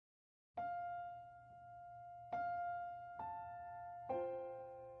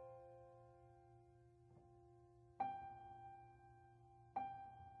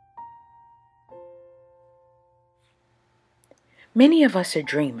Many of us are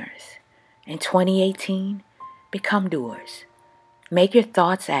dreamers. In 2018, become doers. Make your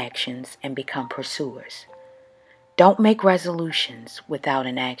thoughts actions and become pursuers. Don't make resolutions without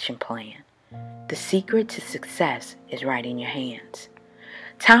an action plan. The secret to success is right in your hands.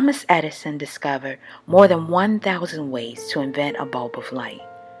 Thomas Edison discovered more than 1,000 ways to invent a bulb of light.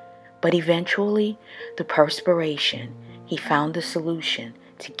 But eventually, through perspiration, he found the solution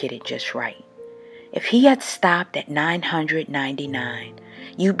to get it just right. If he had stopped at 999,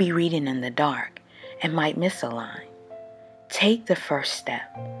 you'd be reading in the dark and might miss a line. Take the first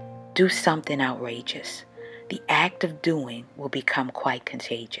step. Do something outrageous. The act of doing will become quite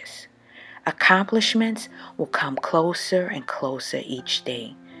contagious. Accomplishments will come closer and closer each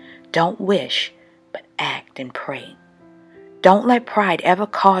day. Don't wish, but act and pray. Don't let pride ever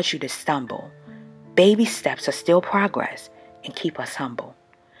cause you to stumble. Baby steps are still progress and keep us humble.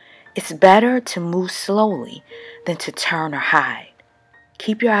 It's better to move slowly than to turn or hide.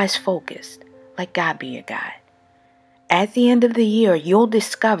 Keep your eyes focused. Let God be your guide. At the end of the year, you'll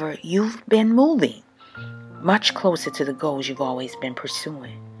discover you've been moving much closer to the goals you've always been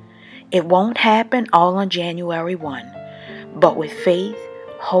pursuing. It won't happen all on January 1, but with faith,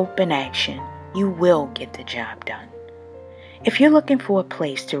 hope, and action, you will get the job done. If you're looking for a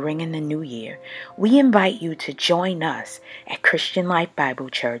place to ring in the new year, we invite you to join us at Christian Life Bible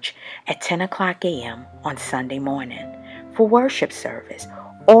Church at 10 o'clock a.m. on Sunday morning for worship service,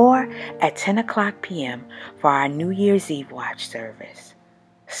 or at 10 o'clock p.m. for our New Year's Eve watch service.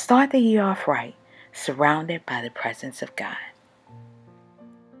 Start the year off right, surrounded by the presence of God.